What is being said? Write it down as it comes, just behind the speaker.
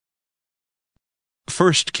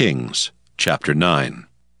1 Kings chapter 9.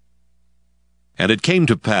 And it came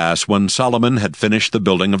to pass, when Solomon had finished the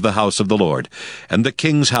building of the house of the Lord, and the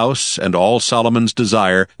king's house, and all Solomon's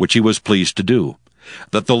desire which he was pleased to do,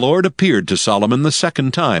 that the Lord appeared to Solomon the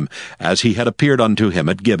second time, as he had appeared unto him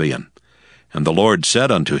at Gibeon. And the Lord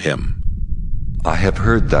said unto him, I have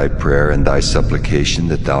heard thy prayer and thy supplication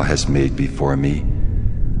that thou hast made before me.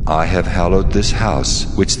 I have hallowed this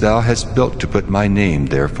house, which thou hast built to put my name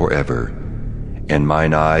there forever. And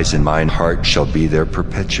mine eyes and mine heart shall be there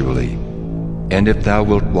perpetually. And if thou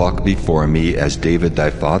wilt walk before me as David thy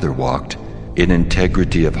father walked, in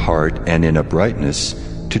integrity of heart and in uprightness,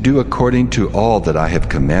 to do according to all that I have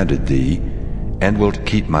commanded thee, and wilt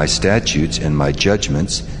keep my statutes and my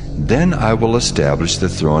judgments, then I will establish the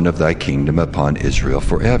throne of thy kingdom upon Israel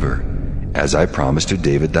forever, as I promised to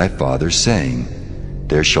David thy father, saying,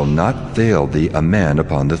 There shall not fail thee a man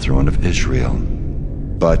upon the throne of Israel.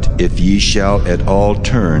 But if ye shall at all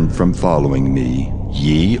turn from following me,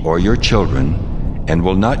 ye or your children, and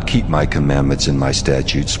will not keep my commandments and my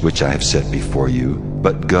statutes which I have set before you,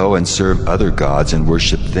 but go and serve other gods and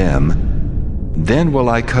worship them, then will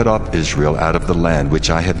I cut off Israel out of the land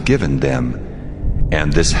which I have given them.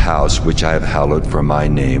 And this house which I have hallowed for my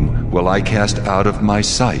name will I cast out of my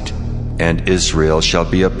sight. And Israel shall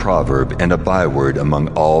be a proverb and a byword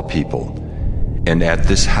among all people. And at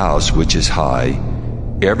this house which is high,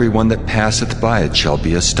 every one that passeth by it shall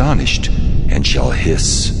be astonished, and shall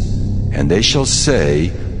hiss. And they shall say,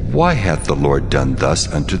 Why hath the Lord done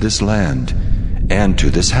thus unto this land, and to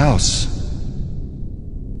this house?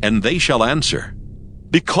 And they shall answer,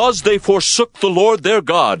 Because they forsook the Lord their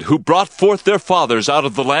God, who brought forth their fathers out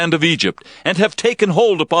of the land of Egypt, and have taken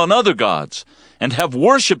hold upon other gods, and have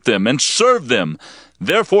worshipped them and served them.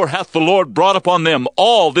 Therefore hath the Lord brought upon them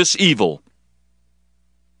all this evil.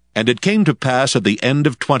 And it came to pass at the end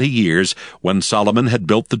of 20 years, when Solomon had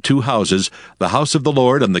built the two houses, the house of the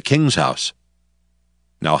Lord and the king's house.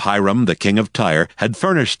 Now Hiram the king of Tyre had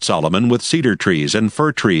furnished Solomon with cedar trees and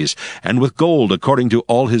fir trees, and with gold according to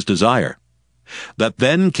all his desire. That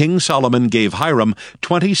then King Solomon gave Hiram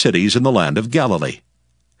 20 cities in the land of Galilee.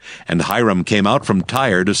 And Hiram came out from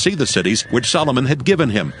Tyre to see the cities which Solomon had given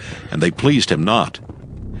him, and they pleased him not.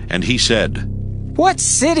 And he said, What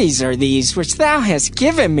cities are these which thou hast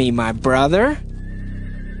given me, my brother?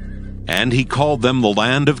 And he called them the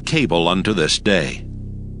land of Cable unto this day.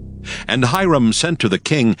 And Hiram sent to the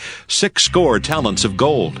king 60 talents of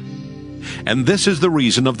gold. And this is the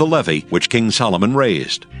reason of the levy which King Solomon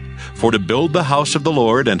raised, for to build the house of the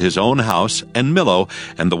Lord, and his own house, and Millo,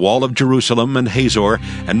 and the wall of Jerusalem, and Hazor,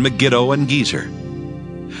 and Megiddo, and Gezer.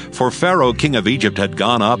 For Pharaoh king of Egypt had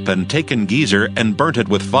gone up, and taken Gezer, and burnt it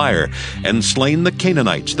with fire, and slain the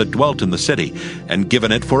Canaanites that dwelt in the city, and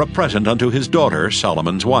given it for a present unto his daughter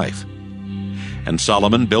Solomon's wife. And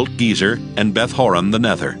Solomon built Gezer, and Beth-horon the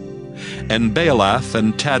nether, and Baalath,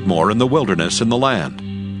 and Tadmor in the wilderness in the land,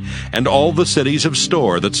 and all the cities of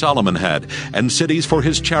store that Solomon had, and cities for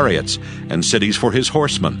his chariots, and cities for his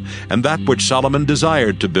horsemen, and that which Solomon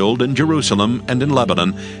desired to build in Jerusalem, and in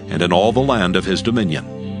Lebanon, and in all the land of his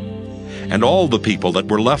dominion. And all the people that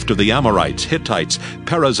were left of the Amorites, Hittites,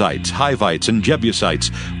 Perizzites, Hivites, and Jebusites,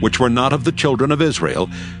 which were not of the children of Israel,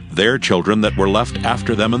 their children that were left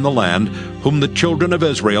after them in the land, whom the children of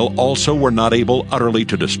Israel also were not able utterly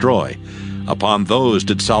to destroy, upon those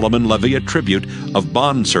did Solomon levy a tribute of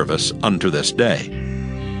bond service unto this day.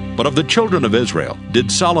 But of the children of Israel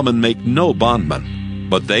did Solomon make no bondmen,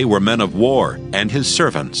 but they were men of war, and his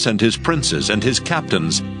servants, and his princes, and his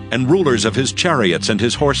captains, and rulers of his chariots and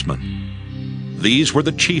his horsemen. These were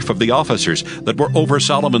the chief of the officers that were over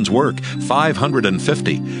Solomon's work,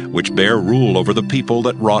 550, which bare rule over the people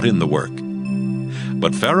that wrought in the work.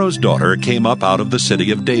 But Pharaoh's daughter came up out of the city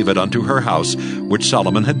of David unto her house, which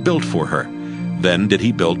Solomon had built for her. Then did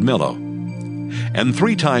he build Millo. And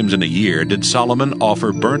 3 times in a year did Solomon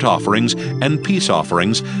offer burnt offerings and peace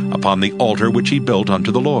offerings upon the altar which he built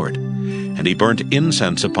unto the Lord. And he burnt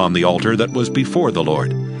incense upon the altar that was before the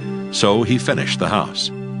Lord. So he finished the house.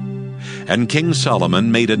 And King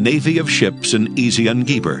Solomon made a navy of ships in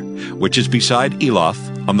Ezion-Geber, which is beside Eloth,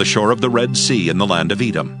 on the shore of the Red Sea in the land of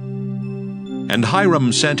Edom. And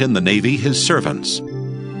Hiram sent in the navy his servants,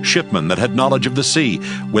 shipmen that had knowledge of the sea,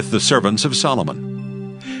 with the servants of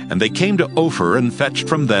Solomon. And they came to Ophir, and fetched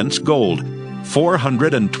from thence gold,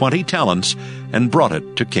 420 talents, and brought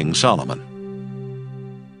it to King Solomon.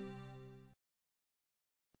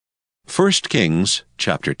 1 Kings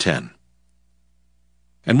chapter 10.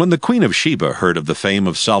 And when the queen of Sheba heard of the fame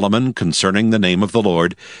of Solomon concerning the name of the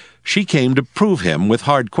Lord, she came to prove him with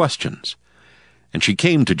hard questions. And she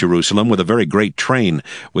came to Jerusalem with a very great train,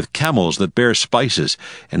 with camels that bear spices,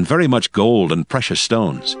 and very much gold and precious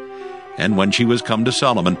stones. And when she was come to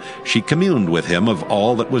Solomon, she communed with him of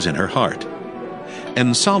all that was in her heart.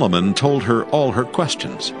 And Solomon told her all her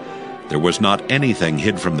questions. There was not anything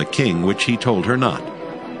hid from the king which he told her not.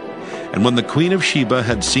 And when the queen of Sheba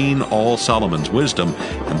had seen all Solomon's wisdom,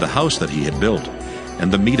 and the house that he had built,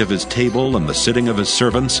 and the meat of his table, and the sitting of his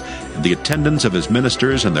servants, and the attendance of his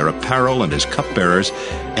ministers, and their apparel, and his cupbearers,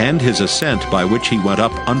 and his ascent by which he went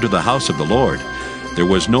up unto the house of the Lord, there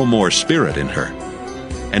was no more spirit in her.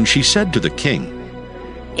 And she said to the king,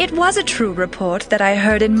 It was a true report that I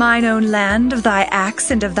heard in mine own land of thy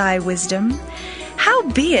acts and of thy wisdom.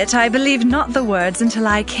 Howbeit I believed not the words until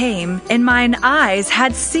I came, and mine eyes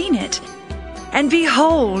had seen it. And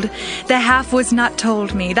behold, the half was not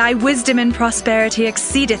told me. Thy wisdom and prosperity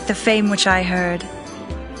exceedeth the fame which I heard.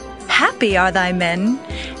 Happy are thy men,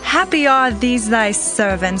 happy are these thy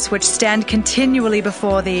servants, which stand continually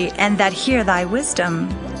before thee, and that hear thy wisdom.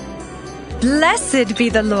 Blessed be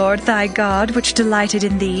the Lord thy God, which delighted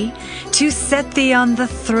in thee, to set thee on the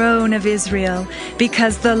throne of Israel,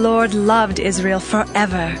 because the Lord loved Israel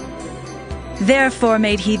forever. Therefore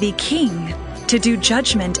made he thee king, to do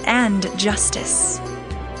judgment and justice.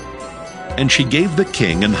 And she gave the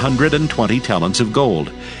king 120 talents of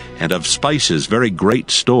gold, and of spices very great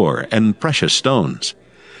store, and precious stones.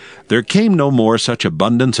 There came no more such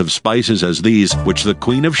abundance of spices as these which the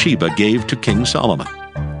queen of Sheba gave to King Solomon.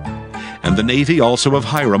 And the navy also of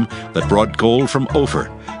Hiram, that brought gold from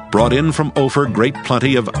Ophir, brought in from Ophir great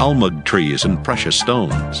plenty of almug trees and precious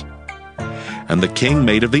stones. And the king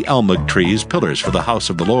made of the almug trees pillars for the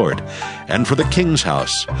house of the Lord, and for the king's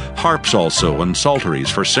house, harps also, and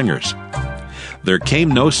psalteries for singers. There came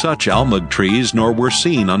no such almug trees, nor were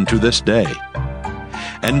seen unto this day.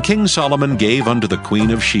 And King Solomon gave unto the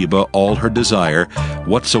queen of Sheba all her desire,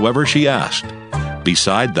 whatsoever she asked,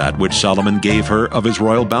 beside that which Solomon gave her of his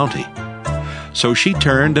royal bounty. So she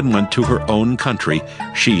turned and went to her own country,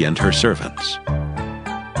 she and her servants.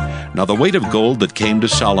 Now the weight of gold that came to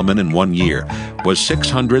Solomon in 1 year was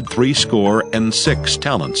 666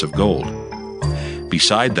 talents of gold.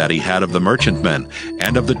 Beside that he had of the merchantmen,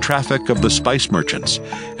 and of the traffic of the spice merchants,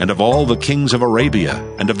 and of all the kings of Arabia,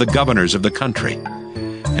 and of the governors of the country.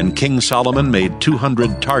 And King Solomon made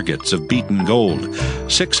 200 targets of beaten gold.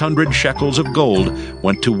 600 shekels of gold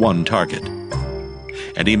went to one target.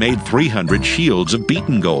 And he made 300 shields of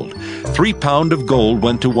beaten gold. 3 pound of gold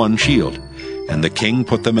went to one shield. And the king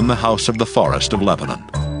put them in the house of the forest of Lebanon.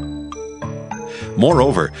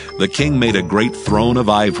 Moreover, the king made a great throne of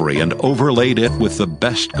ivory, and overlaid it with the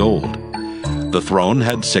best gold. The throne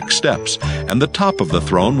had 6 steps, and the top of the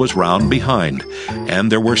throne was round behind,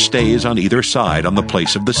 and there were stays on either side on the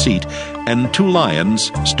place of the seat, and 2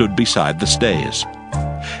 lions stood beside the stays.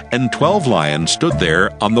 And 12 lions stood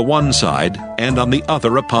there on the one side, and on the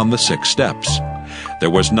other upon the 6 steps. There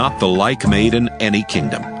was not the like made in any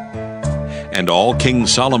kingdom. And all King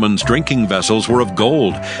Solomon's drinking vessels were of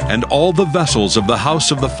gold, and all the vessels of the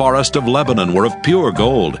house of the forest of Lebanon were of pure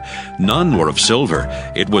gold. None were of silver.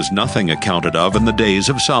 It was nothing accounted of in the days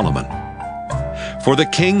of Solomon. For the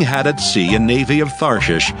king had at sea a navy of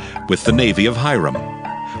Tharshish with the navy of Hiram.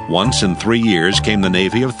 Once in 3 years came the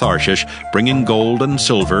navy of Tharshish, bringing gold and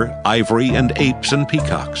silver, ivory and apes and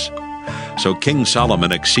peacocks. So King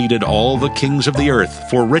Solomon exceeded all the kings of the earth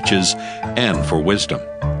for riches and for wisdom.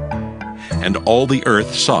 And all the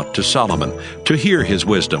earth sought to Solomon, to hear his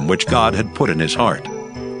wisdom which God had put in his heart.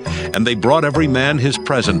 And they brought every man his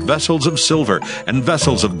present, vessels of silver, and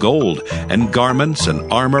vessels of gold, and garments,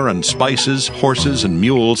 and armor, and spices, horses, and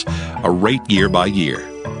mules, a rate year by year.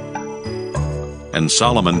 And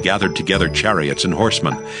Solomon gathered together chariots and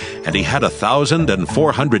horsemen, and he had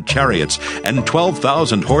 1,400 chariots, and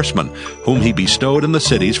 12,000 horsemen, whom he bestowed in the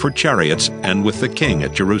cities for chariots, and with the king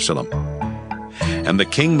at Jerusalem. And the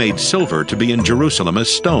king made silver to be in Jerusalem as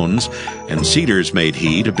stones, and cedars made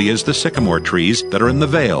he to be as the sycamore trees that are in the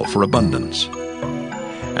vale for abundance.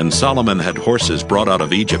 And Solomon had horses brought out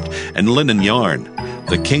of Egypt, and linen yarn.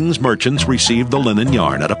 The king's merchants received the linen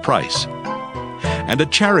yarn at a price. And a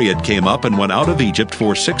chariot came up and went out of Egypt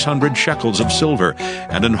for 600 shekels of silver,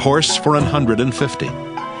 and an horse for 150.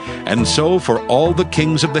 And so for all the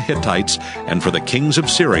kings of the Hittites and for the kings of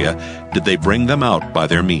Syria did they bring them out by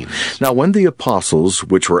their means. Now when the apostles,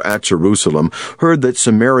 which were at Jerusalem, heard that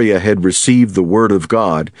Samaria had received the word of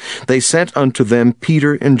God, they sent unto them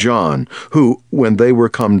Peter and John, who, when they were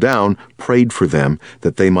come down, prayed for them,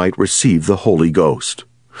 that they might receive the Holy Ghost.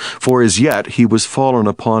 For as yet he was fallen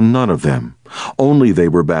upon none of them, only they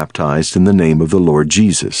were baptized in the name of the Lord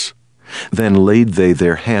Jesus. Then laid they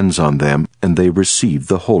their hands on them, and they received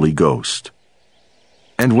the Holy Ghost.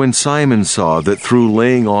 And when Simon saw that through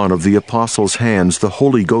laying on of the apostles' hands the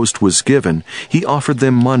Holy Ghost was given, he offered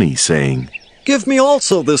them money, saying, Give me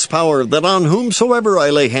also this power, that on whomsoever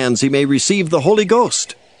I lay hands he may receive the Holy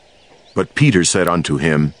Ghost. But Peter said unto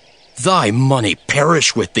him, Thy money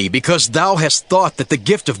perish with thee, because thou hast thought that the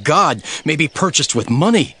gift of God may be purchased with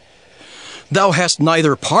money. Thou hast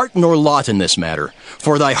neither part nor lot in this matter,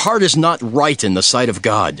 for thy heart is not right in the sight of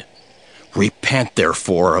God. Repent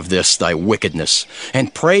therefore of this thy wickedness,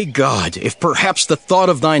 and pray God, if perhaps the thought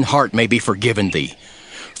of thine heart may be forgiven thee.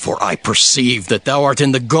 For I perceive that thou art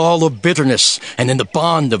in the gall of bitterness, and in the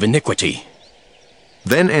bond of iniquity.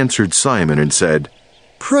 Then answered Simon and said,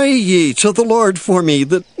 Pray ye to the Lord for me,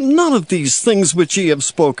 that none of these things which ye have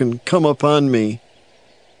spoken come upon me.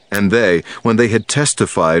 And they, when they had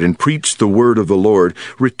testified and preached the word of the Lord,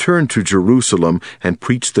 returned to Jerusalem and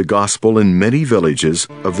preached the gospel in many villages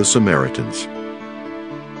of the Samaritans.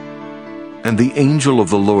 And the angel of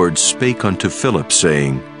the Lord spake unto Philip,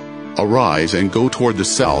 saying, Arise, and go toward the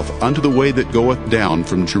south, unto the way that goeth down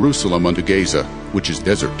from Jerusalem unto Gaza, which is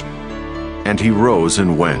desert. And he rose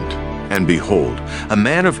and went. And behold, a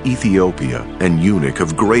man of Ethiopia, an eunuch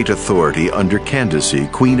of great authority under Candace,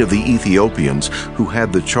 queen of the Ethiopians, who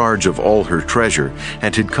had the charge of all her treasure,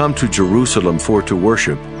 and had come to Jerusalem for to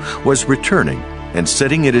worship, was returning, and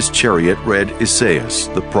sitting in his chariot read Isaiah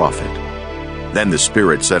the prophet. Then the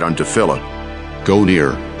Spirit said unto Philip, Go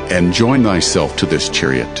near, and join thyself to this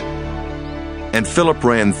chariot. And Philip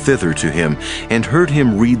ran thither to him, and heard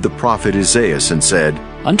him read the prophet Isaiah, and said,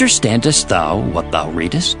 Understandest thou what thou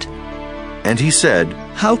readest? And he said,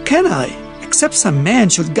 How can I, except some man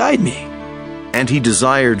should guide me? And he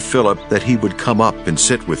desired Philip that he would come up and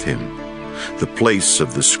sit with him. The place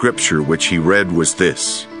of the scripture which he read was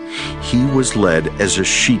this: He was led as a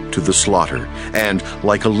sheep to the slaughter, and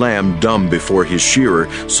like a lamb dumb before his shearer,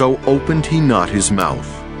 so opened he not his mouth.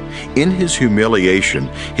 In his humiliation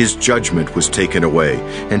his judgment was taken away,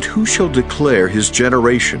 and who shall declare his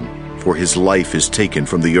generation? For his life is taken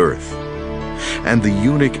from the earth. And the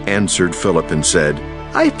eunuch answered Philip and said,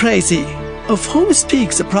 I pray thee, of whom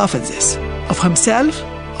speaks the prophet this? Of himself,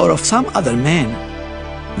 or of some other man?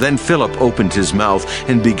 Then Philip opened his mouth,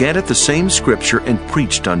 and began at the same scripture, and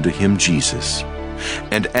preached unto him Jesus.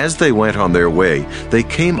 And as they went on their way, they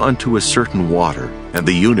came unto a certain water. And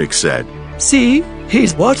the eunuch said, See, here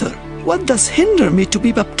is water. What does hinder me to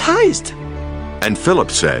be baptized? And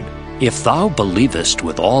Philip said, If thou believest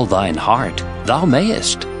with all thine heart, thou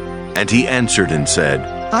mayest. And he answered and said,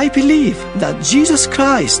 I believe that Jesus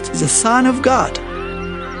Christ is the Son of God.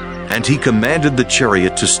 And he commanded the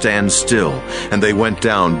chariot to stand still, and they went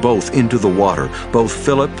down both into the water, both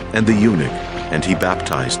Philip and the eunuch, and he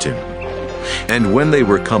baptized him. And when they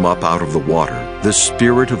were come up out of the water, the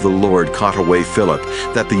Spirit of the Lord caught away Philip,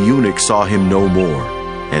 that the eunuch saw him no more,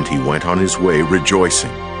 and he went on his way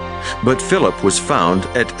rejoicing. But Philip was found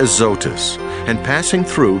at Azotus, and passing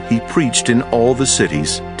through he preached in all the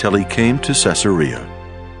cities till he came to Caesarea.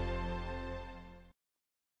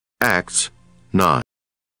 Acts 9.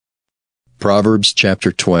 Proverbs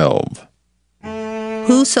chapter 12.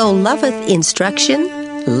 Whoso loveth instruction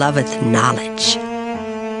loveth knowledge.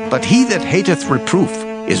 But he that hateth reproof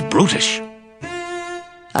is brutish.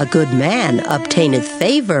 A good man obtaineth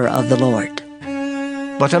favor of the Lord.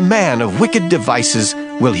 But a man of wicked devices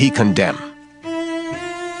will he condemn.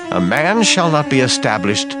 A man shall not be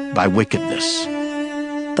established by wickedness.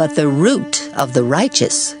 But the root of the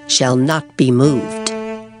righteous shall not be moved.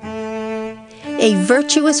 A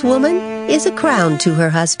virtuous woman is a crown to her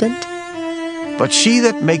husband. But she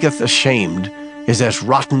that maketh ashamed is as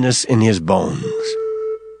rottenness in his bones.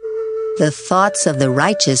 The thoughts of the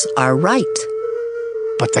righteous are right.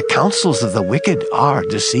 But the counsels of the wicked are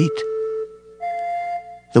deceit.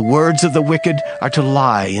 The words of the wicked are to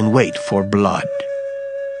lie in wait for blood.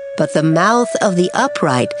 But the mouth of the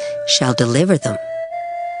upright shall deliver them.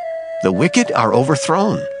 The wicked are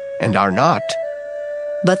overthrown, and are not.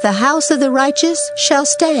 But the house of the righteous shall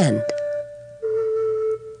stand.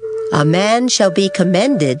 A man shall be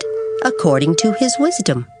commended according to his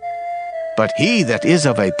wisdom. But he that is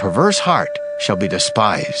of a perverse heart shall be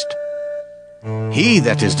despised. He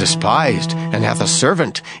that is despised and hath a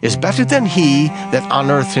servant is better than he that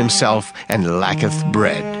honoureth himself and lacketh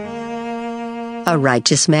bread. A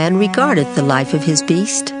righteous man regardeth the life of his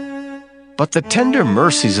beast. But the tender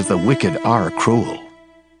mercies of the wicked are cruel.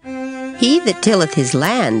 He that tilleth his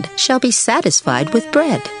land shall be satisfied with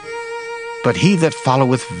bread. But he that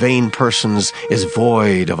followeth vain persons is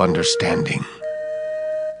void of understanding.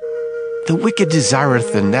 The wicked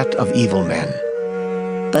desireth the net of evil men.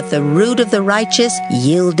 But the root of the righteous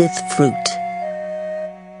yieldeth fruit.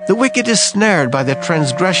 The wicked is snared by the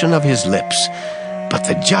transgression of his lips, but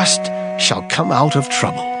the just shall come out of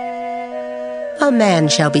trouble. A man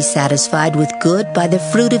shall be satisfied with good by the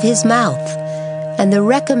fruit of his mouth, and the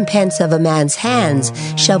recompense of a man's hands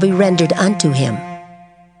shall be rendered unto him.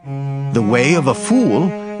 The way of a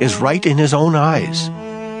fool is right in his own eyes,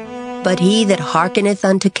 but he that hearkeneth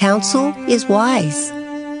unto counsel is wise.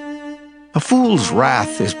 A fool's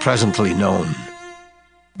wrath is presently known,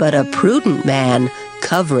 but a prudent man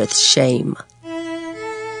covereth shame.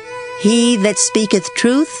 He that speaketh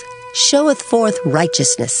truth showeth forth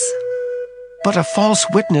righteousness, but a false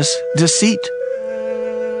witness deceit.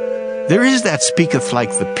 There is that speaketh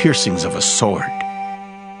like the piercings of a sword,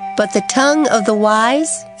 but the tongue of the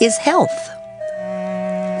wise is health.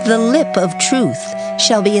 The lip of truth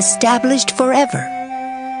shall be established forever,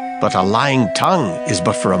 but a lying tongue is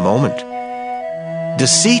but for a moment.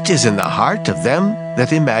 Deceit is in the heart of them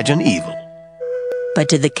that imagine evil, but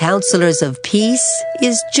to the counselors of peace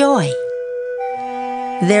is joy.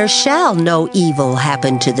 There shall no evil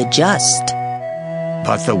happen to the just,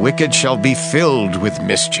 but the wicked shall be filled with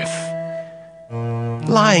mischief.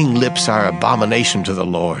 Lying lips are abomination to the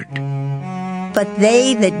Lord, but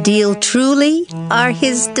they that deal truly are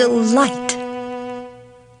his delight.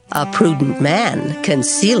 A prudent man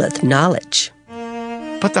concealeth knowledge,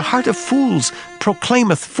 but the heart of fools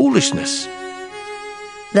proclaimeth foolishness.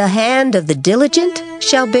 The hand of the diligent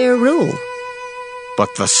shall bear rule, but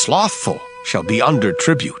the slothful shall be under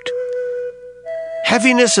tribute.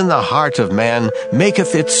 Heaviness in the heart of man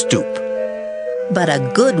maketh it stoop, but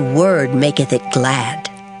a good word maketh it glad.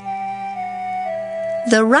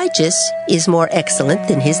 The righteous is more excellent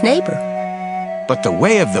than his neighbor, but the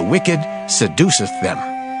way of the wicked seduceth them.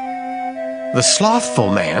 The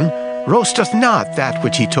slothful man roasteth not that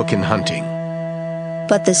which he took in hunting,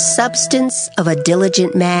 but the substance of a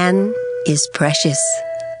diligent man is precious.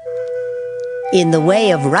 In the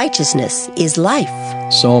way of righteousness is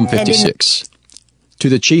life. Psalm 56. To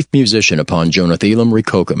the chief musician upon Jonathan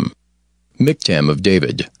Rekokim, Miktam of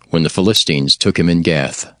David, when the Philistines took him in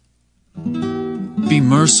Gath. Be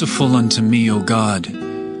merciful unto me, O God,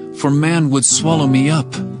 for man would swallow me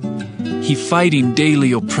up. He fighting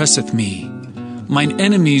daily oppresseth me. Mine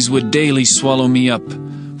enemies would daily swallow me up,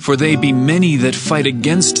 for they be many that fight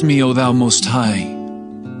against me, O thou Most High.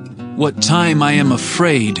 What time I am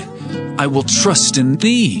afraid, I will trust in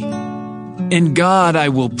thee. In God I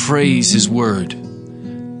will praise his word.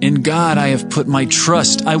 In God I have put my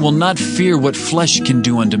trust. I will not fear what flesh can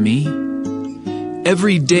do unto me.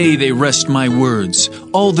 Every day they wrest my words.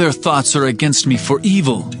 All their thoughts are against me for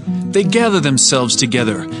evil. They gather themselves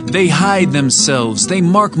together. They hide themselves. They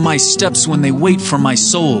mark my steps when they wait for my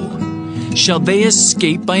soul. Shall they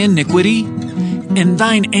escape by iniquity? In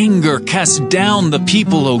thine anger cast down the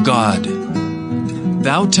people, O God.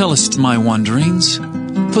 Thou tellest my wanderings.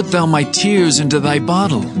 Put thou my tears into thy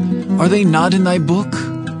bottle. Are they not in thy book?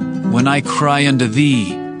 When I cry unto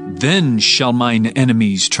thee, then shall mine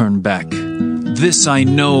enemies turn back. This I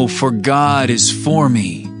know, for God is for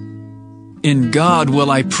me. In God will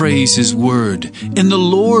I praise his word. In the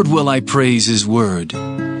Lord will I praise his word.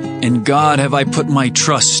 In God have I put my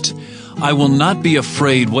trust. I will not be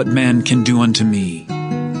afraid what man can do unto me.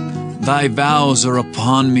 Thy vows are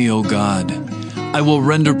upon me, O God. I will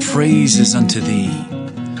render praises unto thee.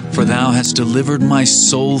 For thou hast delivered my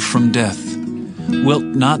soul from death. Wilt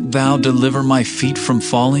not thou deliver my feet from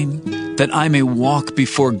falling, that I may walk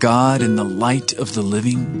before God in the light of the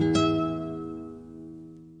living?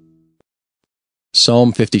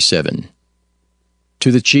 Psalm 57.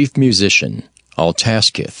 To the chief musician,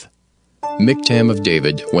 Altaskith, Miktam of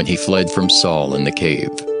David, when he fled from Saul in the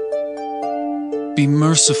cave. Be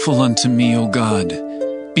merciful unto me, O God.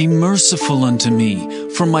 Be merciful unto me,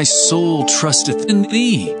 for my soul trusteth in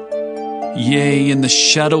thee. Yea, in the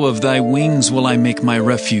shadow of thy wings will I make my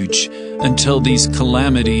refuge, until these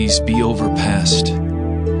calamities be overpast.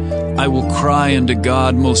 I will cry unto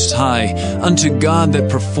God Most High, unto God that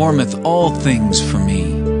performeth all things for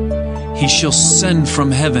me. He shall send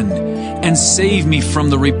from heaven, and save me from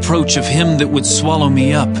the reproach of him that would swallow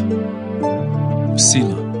me up.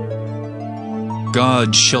 Selah.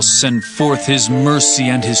 God shall send forth his mercy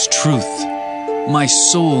and his truth. My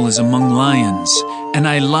soul is among lions, and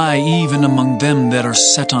I lie even among them that are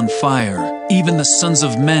set on fire, even the sons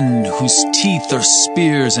of men whose teeth are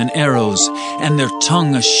spears and arrows, and their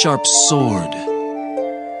tongue a sharp sword.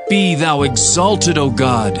 Be thou exalted, O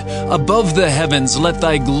God, above the heavens. Let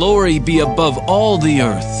thy glory be above all the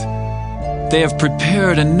earth. They have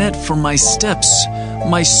prepared a net for my steps.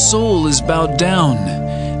 My soul is bowed down.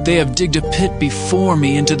 They have digged a pit before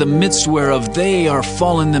me, into the midst whereof they are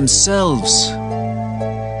fallen themselves.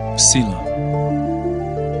 Selah.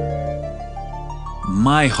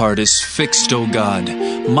 My heart is fixed, O God.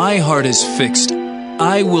 My heart is fixed.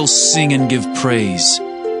 I will sing and give praise.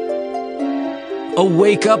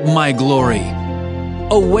 Awake up, my glory.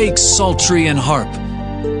 Awake, psaltery and harp.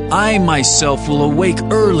 I myself will awake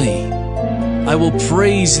early. I will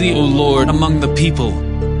praise thee, O Lord, among the people.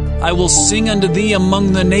 I will sing unto thee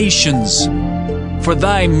among the nations. For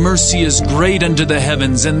thy mercy is great unto the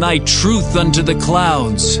heavens, and thy truth unto the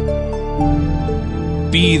clouds.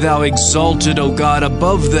 Be thou exalted, O God,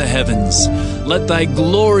 above the heavens. Let thy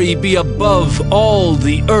glory be above all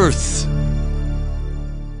the earth.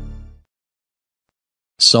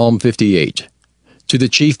 Psalm 58. To the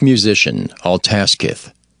chief musician,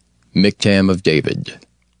 Altaskith, Miktam of David.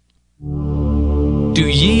 Do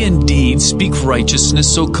ye indeed speak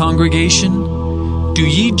righteousness, O congregation? Do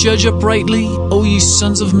ye judge uprightly, O ye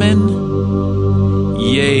sons of men?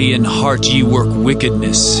 Yea, in heart ye work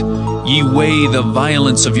wickedness. Ye weigh the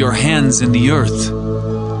violence of your hands in the earth.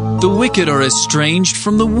 The wicked are estranged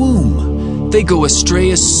from the womb. They go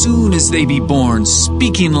astray as soon as they be born,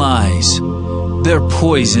 speaking lies. Their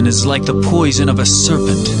poison is like the poison of a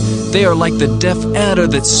serpent. They are like the deaf adder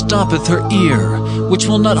that stoppeth her ear, which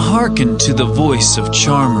will not hearken to the voice of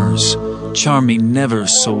charmers, charming never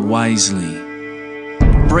so wisely.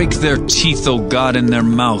 Break their teeth, O God, in their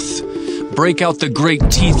mouth. Break out the great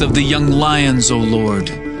teeth of the young lions, O Lord.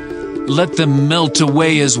 Let them melt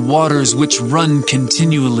away as waters which run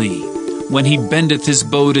continually. When he bendeth his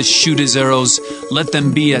bow to shoot his arrows, let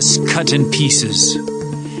them be as cut in pieces.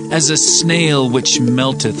 As a snail which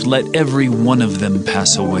melteth, let every one of them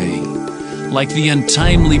pass away. Like the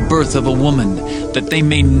untimely birth of a woman, that they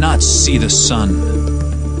may not see the sun.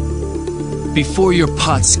 Before your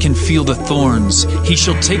pots can feel the thorns, he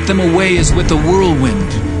shall take them away as with a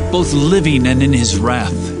whirlwind, both living and in his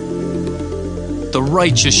wrath. The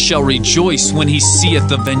righteous shall rejoice when he seeth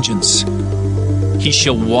the vengeance. He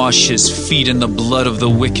shall wash his feet in the blood of the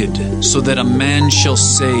wicked, so that a man shall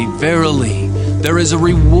say, Verily, there is a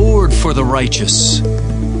reward for the righteous.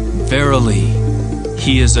 Verily,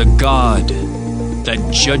 he is a God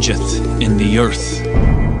that judgeth in the earth.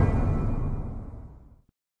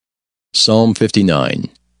 Psalm 59.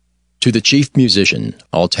 To the chief musician,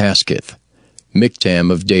 Altaskith,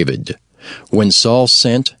 Miktam of David, when Saul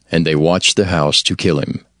sent, and they watched the house to kill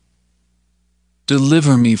him.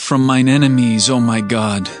 Deliver me from mine enemies, O my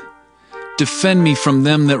God. Defend me from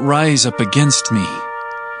them that rise up against me.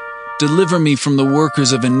 Deliver me from the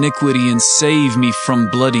workers of iniquity, and save me from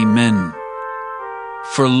bloody men.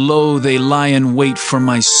 For lo, they lie in wait for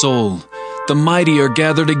my soul. The mighty are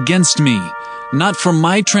gathered against me, not for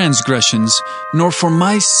my transgressions, nor for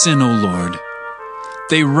my sin, O Lord.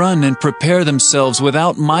 They run and prepare themselves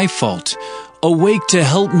without my fault. Awake to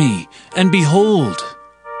help me, and behold.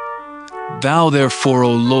 Thou therefore,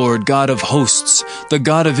 O Lord, God of hosts, the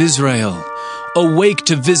God of Israel, awake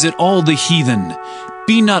to visit all the heathen.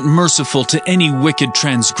 Be not merciful to any wicked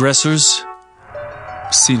transgressors.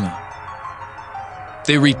 Selah.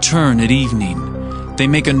 They return at evening. They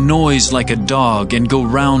make a noise like a dog and go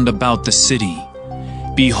round about the city.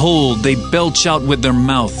 Behold, they belch out with their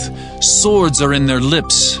mouth. Swords are in their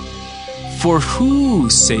lips. For who,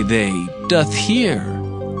 say they, doth hear?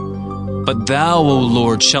 But thou, O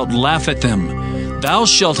Lord, shalt laugh at them. Thou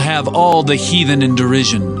shalt have all the heathen in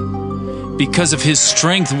derision. Because of his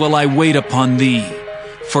strength will I wait upon thee.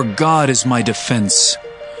 For God is my defense.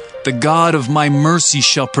 The God of my mercy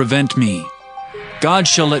shall prevent me. God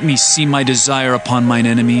shall let me see my desire upon mine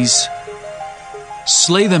enemies.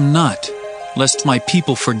 Slay them not, lest my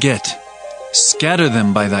people forget. Scatter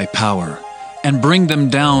them by thy power, and bring them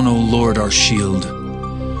down, O Lord, our shield.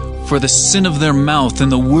 For the sin of their mouth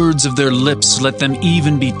and the words of their lips let them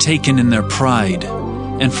even be taken in their pride,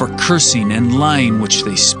 and for cursing and lying which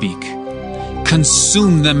they speak.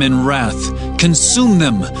 Consume them in wrath, consume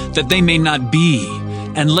them, that they may not be,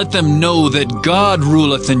 and let them know that God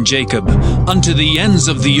ruleth in Jacob, unto the ends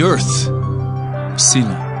of the earth.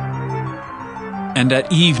 Selah. And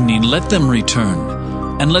at evening let them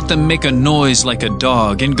return, and let them make a noise like a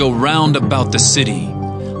dog, and go round about the city.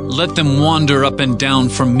 Let them wander up and down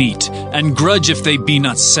for meat, and grudge if they be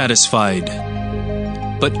not satisfied.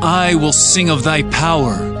 But I will sing of thy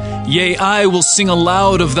power, yea, I will sing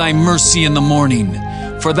aloud of thy mercy in the morning,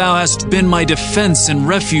 for thou hast been my defense and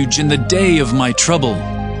refuge in the day of my trouble.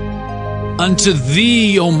 Unto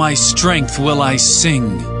thee, O my strength, will I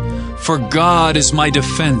sing, for God is my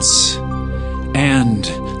defense, and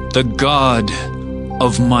the God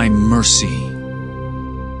of my mercy.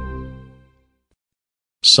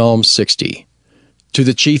 Psalm 60. To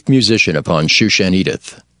the chief musician upon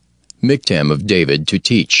Shushan-Edith, Mictam of David, to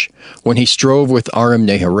teach, when he strove with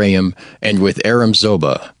Aram-Naharaim and with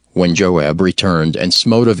Aram-Zobah, when Joab returned and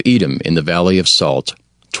smote of Edom in the valley of Salt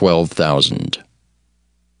 12,000.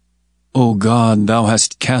 O God, thou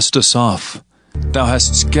hast cast us off. Thou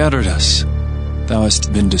hast scattered us. Thou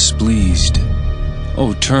hast been displeased.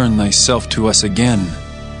 O turn thyself to us again.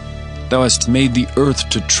 Thou hast made the earth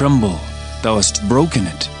to tremble. Thou hast broken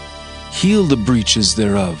it. Heal the breaches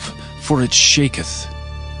thereof, for it shaketh.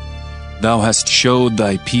 Thou hast showed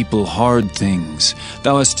thy people hard things.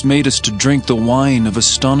 Thou hast made us to drink the wine of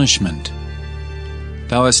astonishment.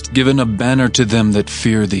 Thou hast given a banner to them that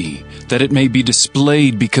fear thee, that it may be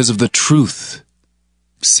displayed because of the truth.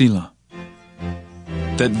 Selah.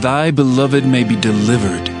 That thy beloved may be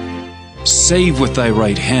delivered. Save with thy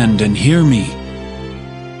right hand, and hear me.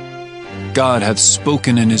 God hath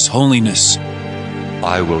spoken in his holiness.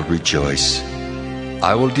 I will rejoice.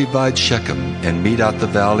 I will divide Shechem and mete out the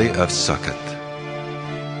valley of Succoth.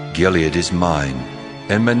 Gilead is mine,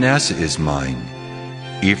 and Manasseh is mine.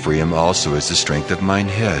 Ephraim also is the strength of mine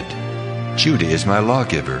head. Judah is my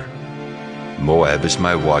lawgiver. Moab is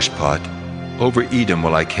my washpot. Over Edom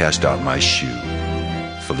will I cast out my shoe.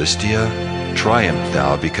 Philistia, triumph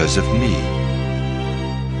thou because of me.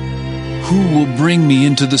 Who will bring me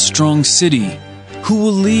into the strong city? Who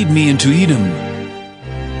will lead me into Edom?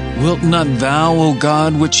 Wilt not thou, O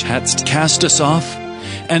God, which hadst cast us off?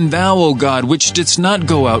 And thou, O God, which didst not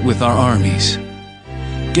go out with our armies?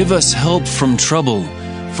 Give us help from trouble,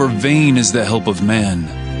 for vain is the help of man.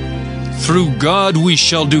 Through God we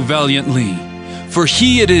shall do valiantly, for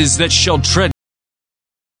he it is that shall tread